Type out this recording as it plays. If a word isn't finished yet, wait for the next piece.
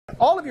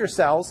all of your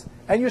cells,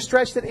 and you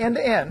stretched it end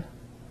to end,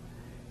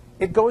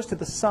 it goes to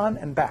the sun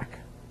and back.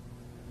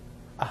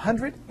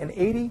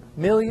 180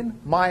 million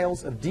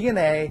miles of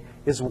DNA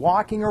is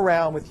walking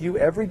around with you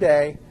every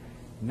day.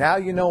 Now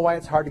you know why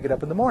it's hard to get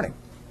up in the morning.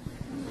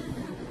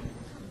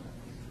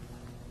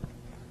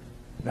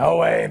 No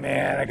way,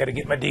 man. I got to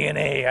get my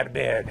DNA out of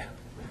bed.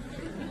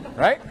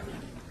 Right?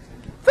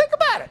 Think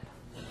about it.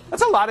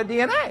 That's a lot of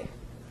DNA.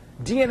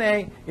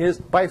 DNA is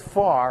by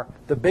far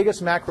the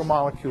biggest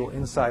macromolecule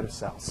inside of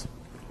cells.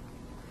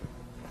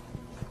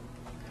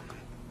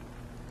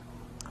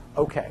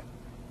 Okay.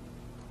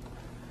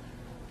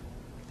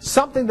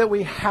 Something that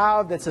we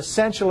have that's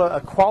essential, a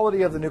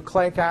quality of the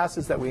nucleic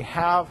acids that we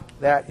have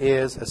that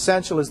is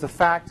essential is the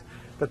fact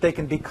that they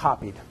can be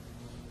copied.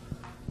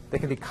 They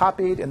can be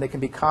copied, and they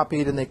can be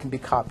copied, and they can be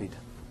copied.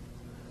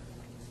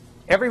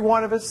 Every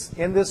one of us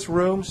in this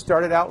room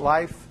started out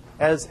life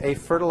as a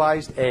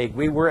fertilized egg.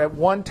 We were at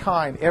one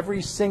time,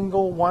 every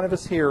single one of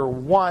us here,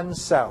 one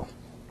cell.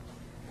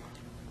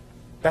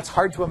 That's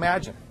hard to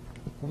imagine.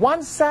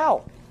 One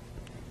cell.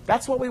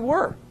 That's what we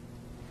were.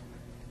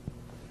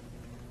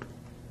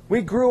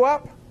 We grew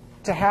up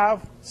to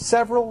have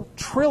several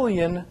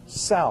trillion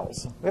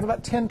cells. We have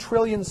about 10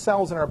 trillion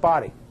cells in our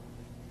body.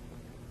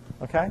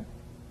 Okay?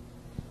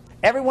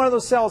 Every one of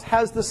those cells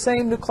has the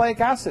same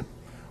nucleic acid.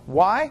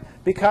 Why?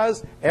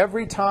 Because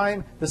every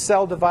time the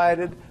cell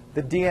divided,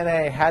 the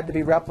DNA had to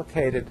be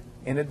replicated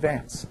in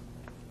advance.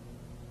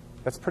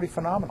 That's pretty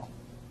phenomenal.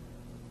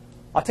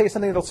 I'll tell you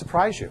something that will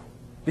surprise you.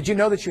 Did you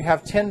know that you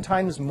have 10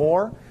 times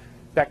more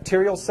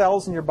bacterial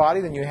cells in your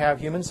body than you have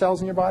human cells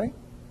in your body?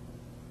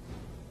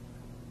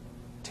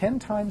 10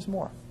 times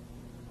more.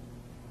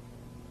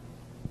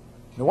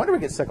 No wonder we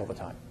get sick all the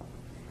time.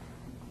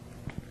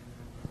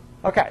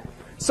 Okay,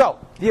 so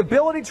the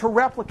ability to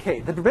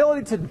replicate, the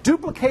ability to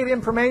duplicate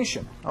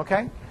information,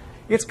 okay?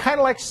 It's kind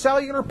of like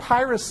cellular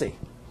piracy,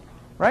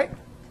 right?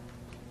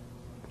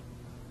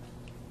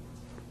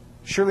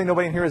 Surely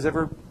nobody in here has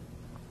ever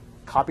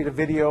copied a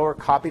video or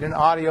copied an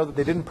audio that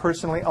they didn't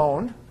personally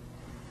own,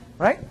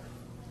 right?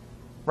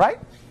 Right?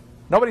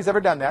 Nobody's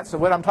ever done that, so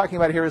what I'm talking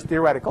about here is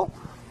theoretical.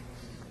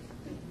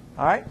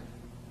 All right?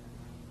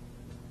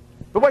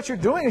 But what you're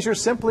doing is you're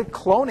simply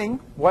cloning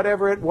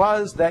whatever it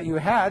was that you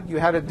had. You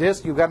had a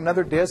disk, you've got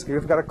another disk,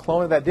 you've got a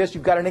clone of that disk,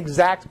 you've got an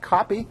exact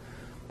copy.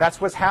 That's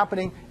what's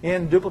happening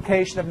in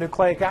duplication of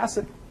nucleic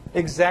acid.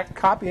 Exact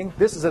copying.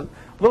 This is a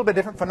little bit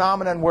different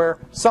phenomenon where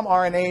some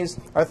RNAs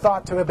are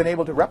thought to have been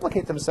able to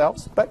replicate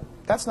themselves, but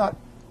that's not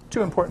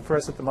too important for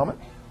us at the moment.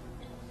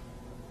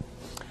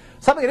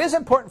 Something that is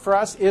important for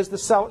us is the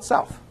cell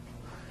itself,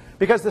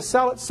 because the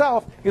cell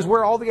itself is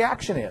where all the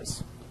action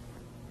is.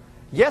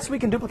 Yes, we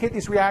can duplicate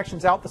these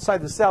reactions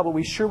outside the cell, but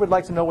we sure would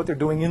like to know what they're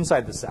doing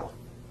inside the cell.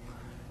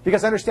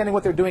 Because understanding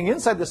what they're doing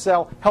inside the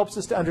cell helps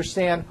us to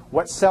understand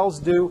what cells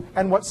do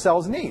and what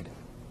cells need.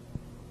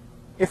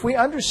 If we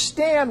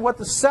understand what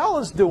the cell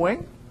is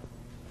doing,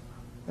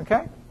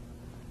 okay,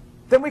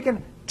 then we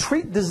can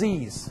treat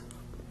disease.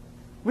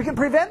 We can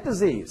prevent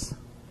disease.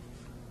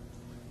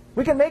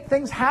 We can make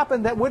things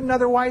happen that wouldn't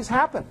otherwise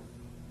happen.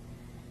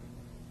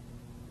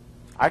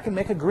 I can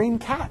make a green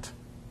cat.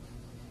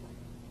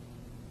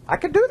 I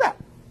could do that.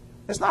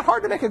 It's not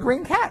hard to make a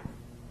green cat.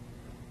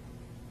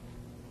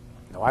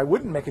 No, I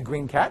wouldn't make a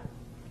green cat,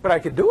 but I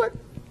could do it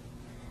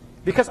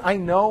because I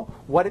know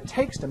what it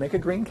takes to make a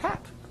green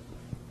cat.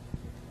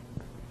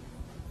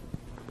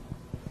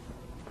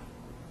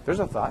 There's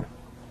a thought.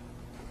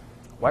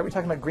 Why are we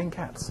talking about green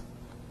cats?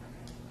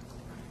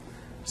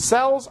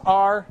 Cells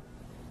are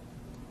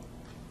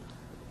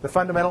the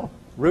fundamental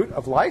root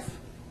of life.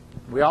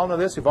 We all know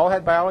this. We've all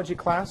had biology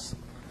class.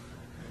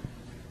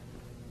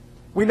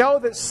 We know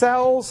that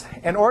cells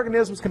and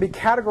organisms can be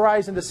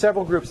categorized into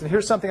several groups. And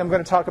here's something I'm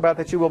going to talk about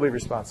that you will be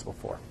responsible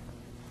for.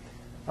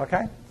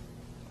 Okay?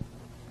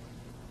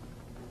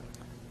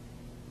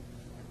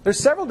 There's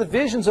several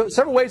divisions,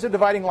 several ways of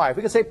dividing life.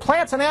 We can say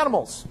plants and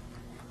animals.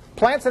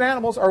 Plants and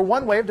animals are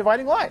one way of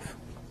dividing life.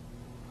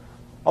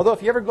 Although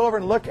if you ever go over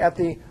and look at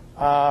the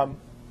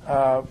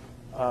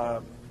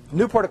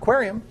Newport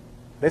Aquarium,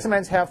 they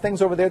sometimes have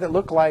things over there that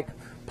look like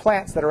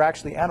plants that are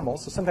actually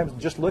animals. So sometimes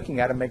just looking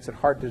at them makes it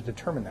hard to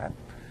determine that.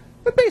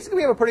 But basically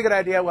we have a pretty good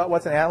idea about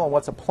what's an animal and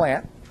what's a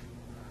plant.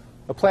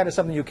 A plant is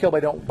something you kill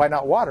by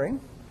not watering.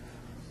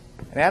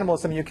 An animal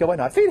is something you kill by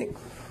not feeding.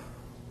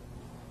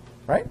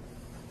 Right?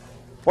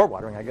 Or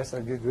watering, I guess.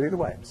 Either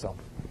way. So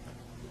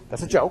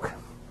that's a joke.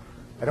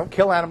 I don't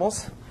kill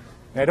animals.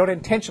 And I don't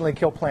intentionally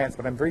kill plants,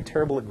 but I'm very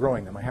terrible at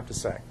growing them, I have to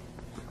say.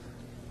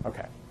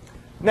 Okay.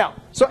 Now,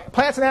 so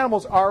plants and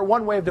animals are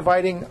one way of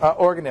dividing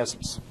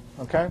organisms.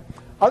 Okay?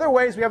 Other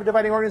ways we have of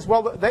dividing organisms,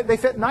 well, they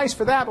fit nice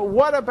for that, but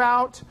what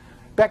about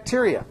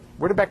bacteria?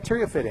 Where do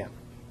bacteria fit in?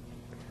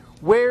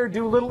 Where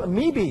do little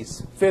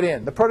amoebas fit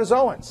in, the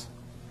protozoans?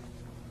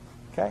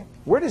 Okay?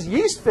 Where does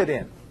yeast fit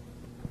in?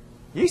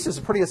 Yeast is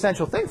a pretty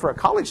essential thing for a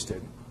college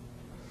student.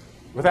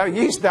 Without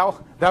yeast,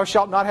 thou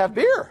shalt not have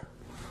beer.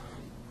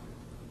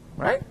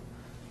 Right?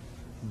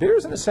 Beer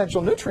is an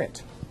essential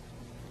nutrient.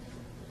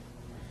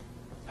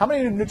 How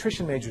many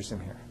nutrition majors in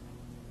here?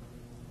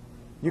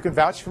 You can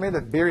vouch for me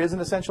that beer is an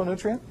essential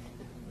nutrient?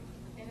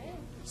 It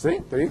is. See?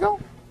 There you go.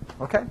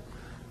 Okay.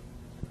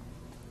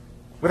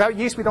 Without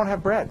yeast, we don't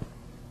have bread.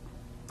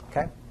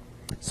 Okay?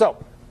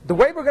 So, the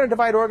way we're going to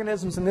divide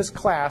organisms in this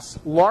class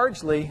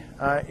largely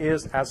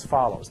is as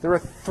follows. There are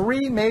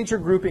three major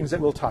groupings that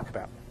we'll talk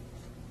about.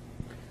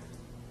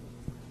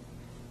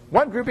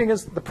 One grouping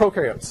is the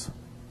prokaryotes,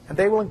 and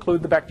they will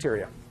include the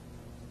bacteria.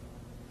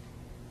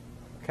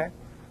 Okay?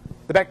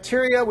 The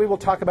bacteria we will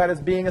talk about as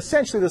being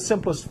essentially the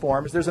simplest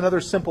forms. There's another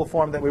simple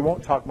form that we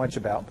won't talk much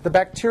about. But the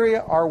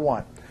bacteria are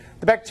one.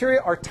 The bacteria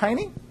are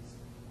tiny.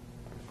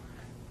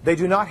 They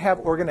do not have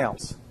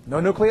organelles. No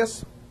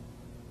nucleus.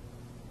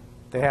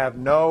 They have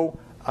no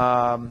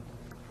mitochondria.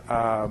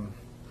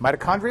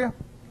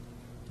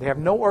 They have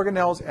no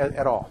organelles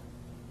at all.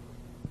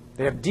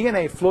 They have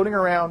DNA floating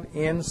around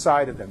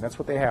inside of them. That's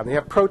what they have. They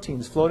have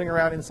proteins floating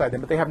around inside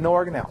them, but they have no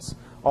organelles.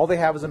 All they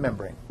have is a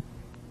membrane.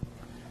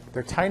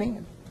 They're tiny,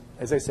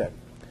 as I said.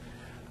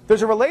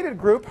 There's a related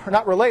group, or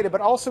not related, but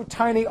also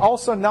tiny,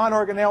 also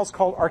non-organelles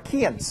called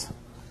archaeans.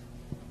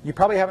 You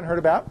probably haven't heard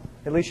about,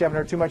 at least you haven't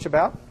heard too much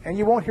about, and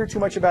you won't hear too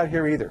much about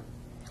here either.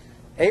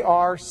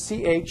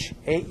 A-R-C-H-A-E-A-N-S,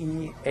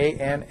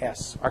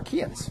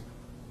 archaeans.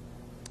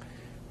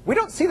 We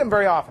don't see them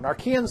very often.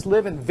 Archaeans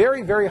live in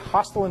very, very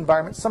hostile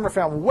environments. Some are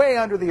found way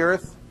under the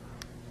earth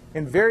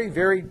in very,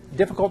 very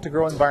difficult to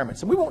grow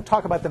environments. And we won't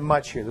talk about them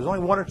much here. There's only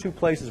one or two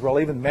places where I'll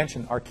even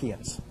mention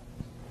archaeans.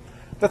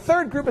 The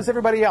third group is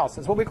everybody else.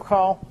 It's what we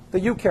call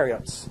the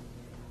eukaryotes.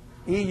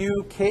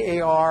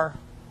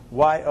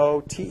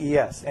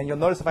 E-U-K-A-R-Y-O-T-E-S. And you'll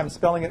notice if I'm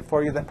spelling it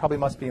for you, that probably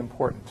must be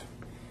important.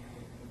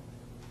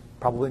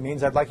 Probably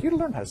means I'd like you to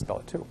learn how to spell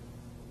it too.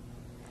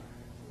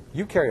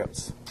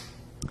 Eukaryotes.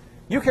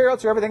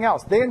 Eukaryotes are everything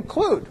else. They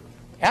include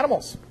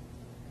animals.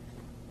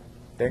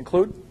 They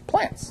include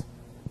plants.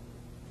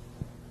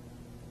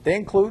 They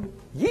include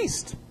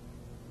yeast.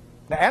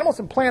 Now, animals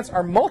and plants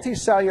are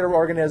multicellular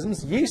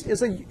organisms. Yeast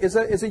is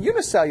a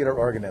unicellular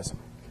organism.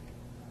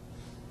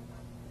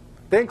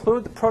 They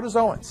include the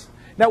protozoans.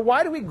 Now,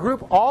 why do we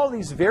group all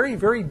these very,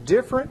 very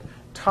different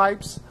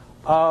types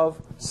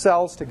of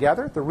cells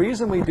together? The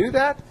reason we do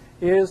that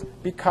is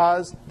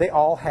because they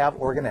all have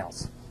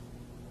organelles.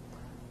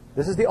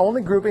 This is the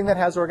only grouping that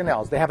has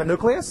organelles. They have a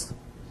nucleus.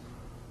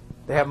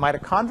 They have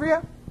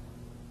mitochondria.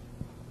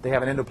 They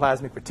have an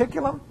endoplasmic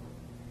reticulum.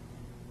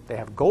 They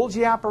have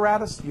Golgi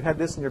apparatus. You had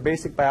this in your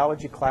basic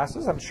biology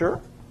classes, I'm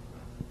sure.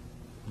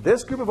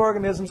 This group of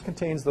organisms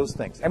contains those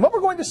things. And what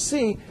we're going to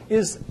see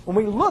is when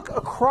we look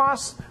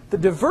across the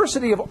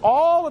diversity of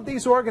all of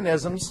these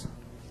organisms,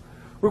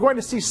 we're going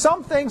to see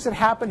some things that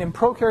happen in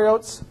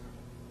prokaryotes,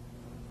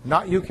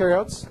 not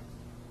eukaryotes.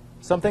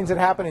 Some things that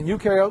happen in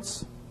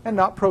eukaryotes and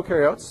not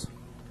prokaryotes.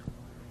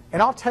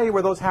 And I'll tell you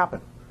where those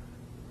happen.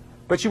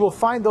 But you will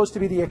find those to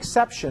be the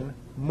exception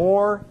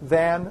more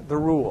than the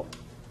rule.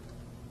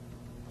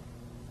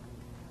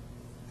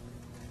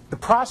 The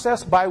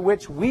process by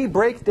which we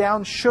break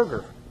down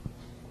sugar,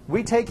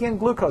 we take in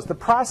glucose, the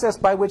process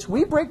by which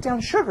we break down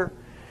sugar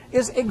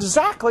is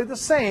exactly the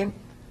same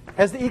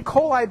as the E.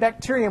 coli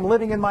bacterium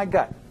living in my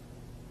gut.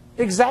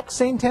 Exact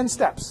same 10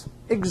 steps.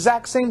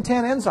 Exact same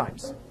 10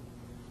 enzymes.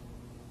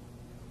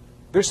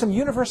 There's some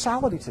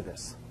universality to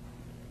this.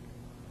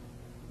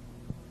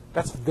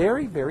 That's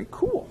very, very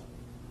cool.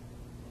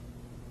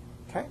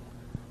 Okay?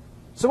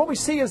 So what we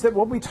see is that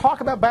when we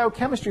talk about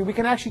biochemistry, we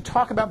can actually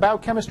talk about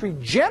biochemistry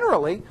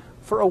generally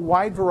for a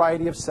wide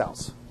variety of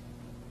cells.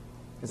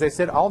 As I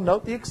said, I'll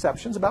note the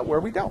exceptions about where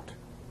we don't.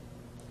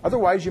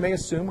 Otherwise, you may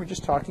assume we're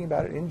just talking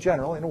about it in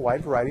general in a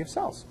wide variety of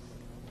cells.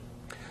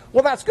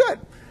 Well, that's good,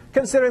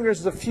 considering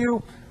there's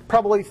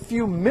probably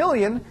few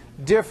million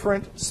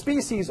different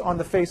species on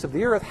the face of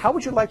the earth. How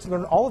would you like to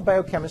learn all of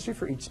biochemistry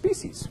for each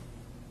species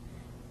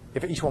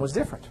if each one was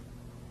different?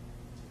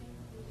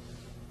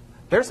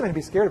 There's something to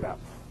be scared about,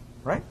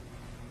 right?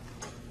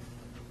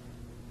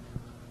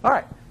 All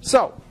right,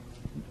 so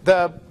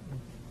the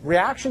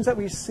reactions that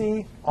we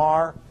see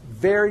are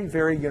very,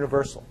 very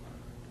universal.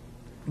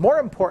 More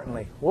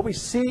importantly, what we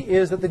see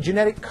is that the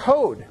genetic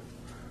code,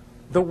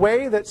 the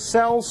way that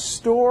cells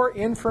store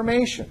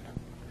information,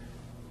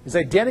 is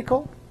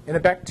identical in a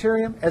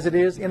bacterium as it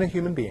is in a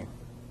human being.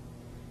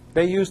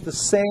 They use the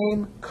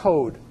same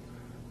code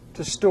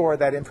to store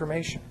that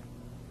information.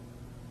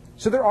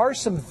 So there are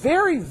some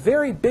very,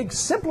 very big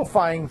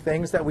simplifying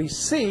things that we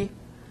see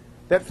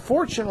that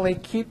fortunately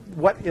keep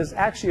what is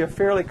actually a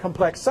fairly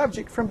complex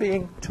subject from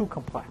being too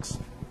complex.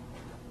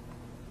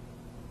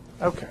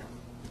 Okay.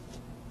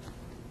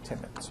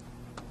 10 minutes.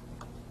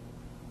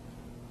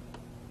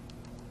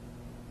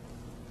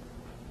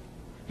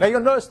 Now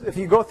you'll notice if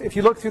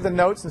you look through the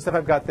notes and stuff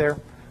I've got there.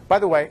 By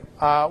the way,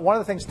 one of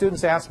the things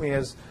students ask me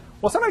is,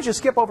 well, sometimes you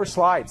skip over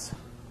slides.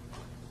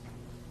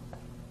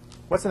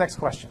 What's the next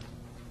question?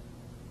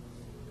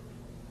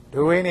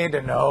 Do we need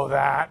to know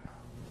that?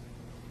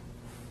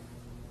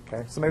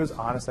 Okay, somebody who's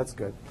honest, that's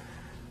good.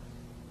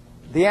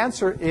 The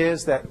answer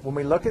is that when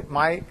we look at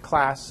my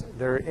class,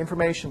 their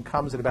information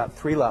comes at about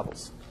 3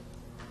 levels.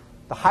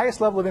 The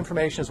highest level of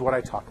information is what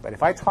I talk about.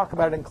 If I talk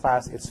about it in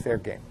class, it's fair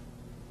game.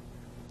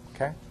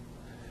 Okay?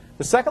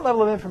 The second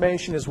level of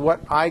information is what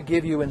I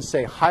give you in,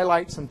 say,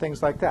 highlights and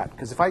things like that.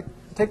 Because if I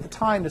take the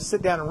time to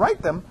sit down and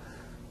write them,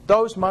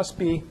 those must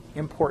be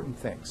important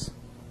things.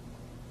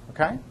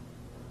 Okay?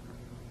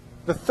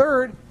 The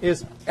third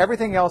is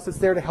everything else that's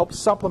there to help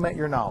supplement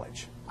your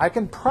knowledge. I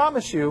can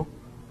promise you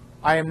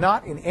I am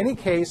not in any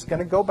case going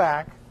to go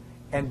back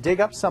and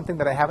dig up something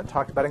that I haven't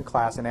talked about in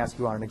class and ask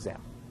you on an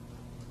exam.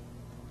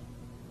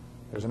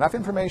 There's enough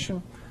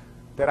information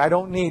that I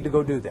don't need to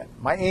go do that.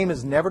 My aim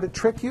is never to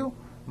trick you.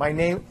 My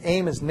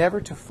aim is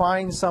never to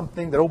find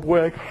something that, oh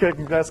boy, I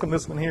can ask them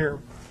this one here,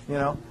 you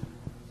know.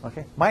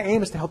 Okay? My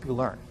aim is to help you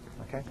learn.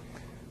 Okay?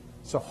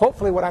 So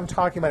hopefully what I'm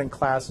talking about in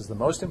class is the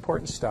most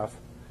important stuff,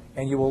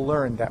 and you will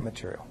learn that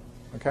material.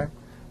 Okay?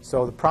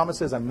 So the promise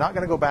is I'm not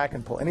going to go back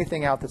and pull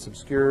anything out that's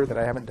obscure that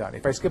I haven't done.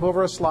 If I skip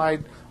over a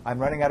slide, I'm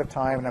running out of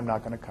time, and I'm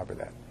not going to cover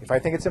that. If I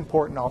think it's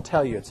important, I'll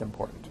tell you it's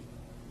important.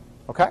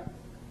 Okay?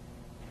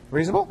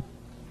 Reasonable?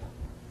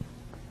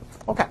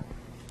 Okay.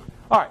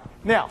 All right.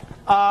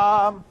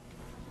 Now,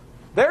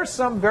 there's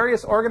some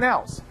various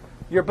organelles.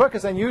 Your book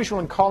is unusual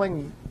in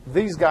calling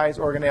these guys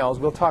organelles.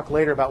 We'll talk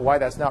later about why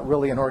that's not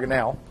really an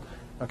organelle.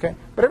 Okay?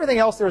 But everything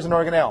else there is an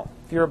organelle.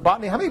 If you're a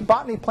botany, how many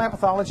botany plant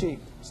pathology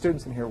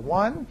students in here?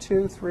 1,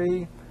 2,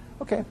 3,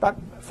 okay, about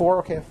 4,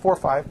 okay, 4 or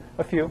 5,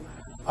 a few.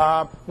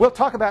 We'll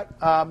talk about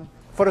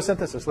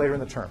photosynthesis later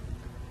in the term.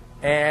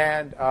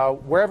 And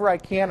wherever I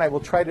can, I will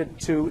try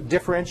to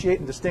differentiate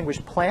and distinguish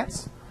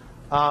plants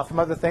from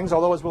other things,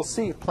 although as we'll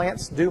see,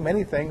 plants do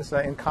many things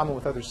in common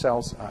with other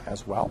cells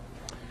as well.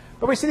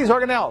 But we see these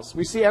organelles.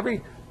 We see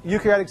every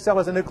eukaryotic cell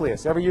has a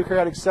nucleus. Every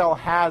eukaryotic cell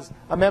has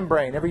a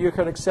membrane. Every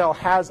eukaryotic cell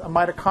has a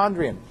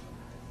mitochondrion.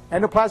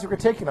 Endoplasmic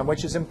reticulum,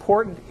 which is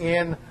important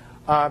in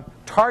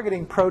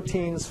targeting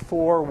proteins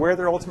for where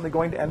they're ultimately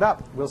going to end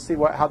up. We'll see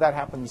how that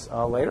happens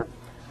later.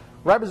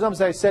 Ribosomes,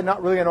 as I said,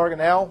 not really an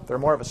organelle. They're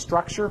more of a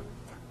structure.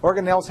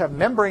 Organelles have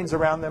membranes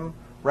around them.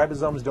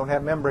 Ribosomes don't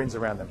have membranes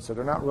around them, so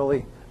they're not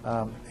really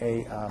an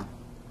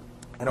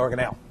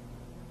organelle.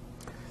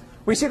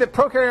 We see that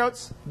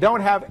prokaryotes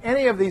don't have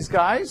any of these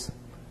guys.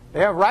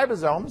 They have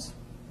ribosomes.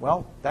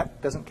 Well,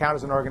 that doesn't count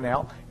as an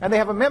organelle. And they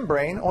have a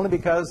membrane, only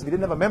because if you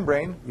didn't have a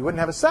membrane, you wouldn't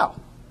have a cell.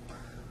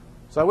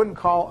 So I wouldn't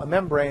call a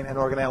membrane an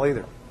organelle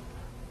either.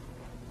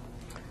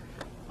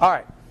 All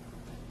right.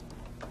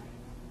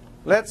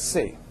 Let's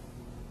see.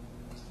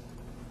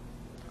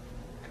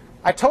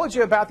 I told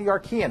you about the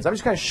archaeans. I'm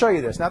just going to show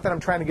you this. Not that I'm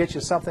trying to get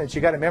you something that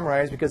you got to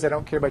memorize, because I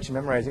don't care about you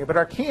memorizing it. But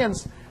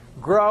archaeans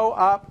grow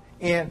up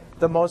in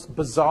the most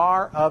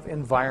bizarre of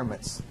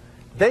environments.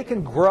 They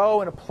can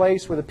grow in a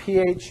place where the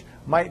pH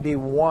might be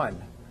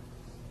 1,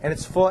 and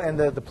it's full, and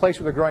the place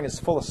where they're growing is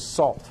full of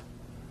salt.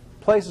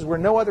 Places where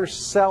no other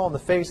cell on the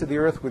face of the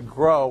earth would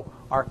grow,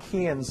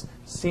 archaeans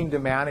seem to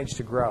manage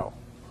to grow.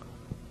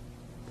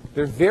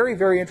 They're very,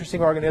 very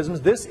interesting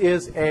organisms. This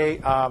is a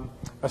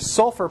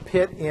sulfur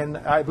pit in,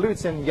 I believe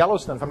it's in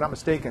Yellowstone, if I'm not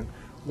mistaken,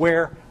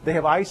 where they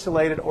have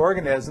isolated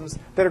organisms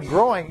that are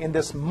growing in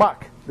this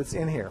muck that's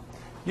in here.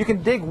 You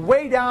can dig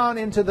way down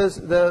into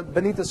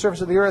beneath the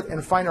surface of the earth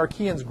and find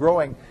archaeans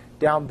growing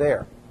down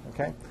there.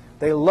 Okay?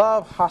 They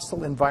love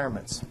hostile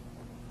environments.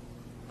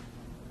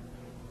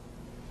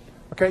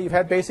 Okay, you've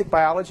had basic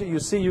biology. You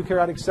see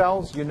eukaryotic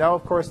cells. You know,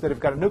 of course, that they've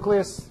got a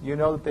nucleus. You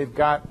know that they've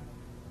got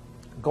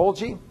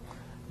Golgi.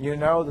 You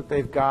know that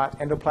they've got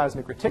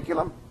endoplasmic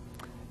reticulum.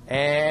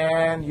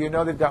 And you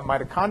know they've got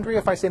mitochondria.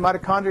 If I say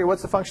mitochondria,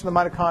 what's the function of the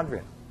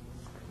mitochondria?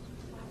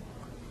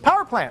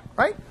 Power plant,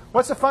 right?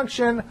 What's the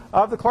function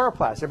of the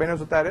chloroplast? Everybody knows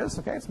what that is?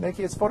 Okay, it's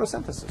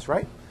photosynthesis,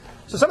 right?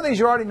 So some of these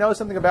you already know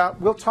something about.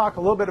 We'll talk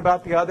a little bit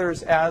about the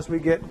others as we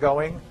get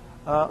going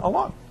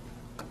along.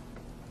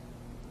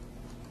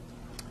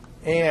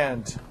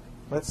 And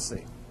let's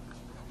see.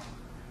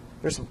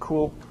 There's some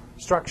cool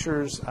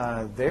structures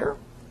there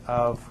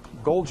of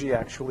Golgi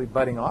actually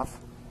budding off.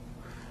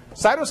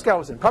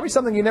 Cytoskeleton, probably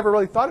something you never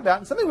really thought about,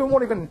 and something we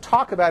won't even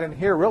talk about in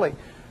here really.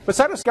 But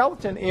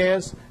cytoskeleton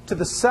is to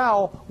the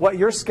cell what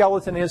your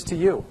skeleton is to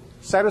you.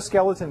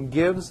 Cytoskeleton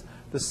gives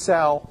the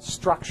cell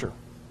structure.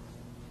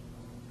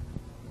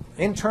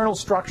 Internal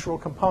structural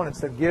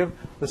components that give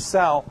the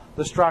cell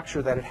the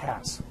structure that it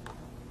has.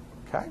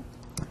 Okay?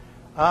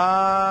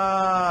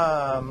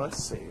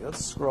 Let's see.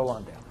 Let's scroll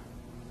on down.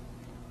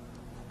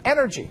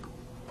 Energy.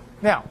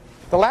 Now,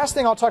 the last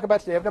thing I'll talk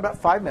about today, I've got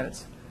about 5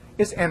 minutes,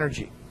 is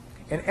energy.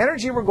 And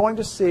energy we're going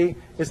to see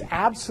is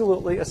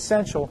absolutely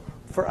essential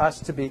for us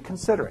to be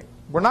considering.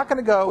 We're not going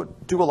to go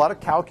do a lot of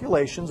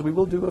calculations. We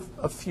will do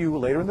a few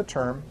later in the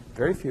term.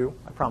 Very few,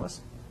 I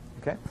promise.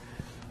 Okay?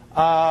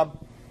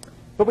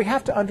 But we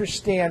have to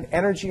understand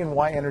energy and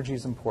why energy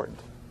is important.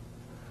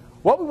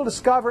 What we will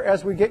discover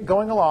as we get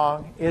going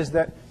along is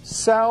that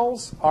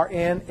cells are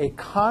in a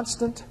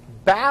constant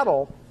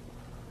battle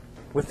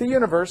with the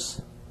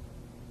universe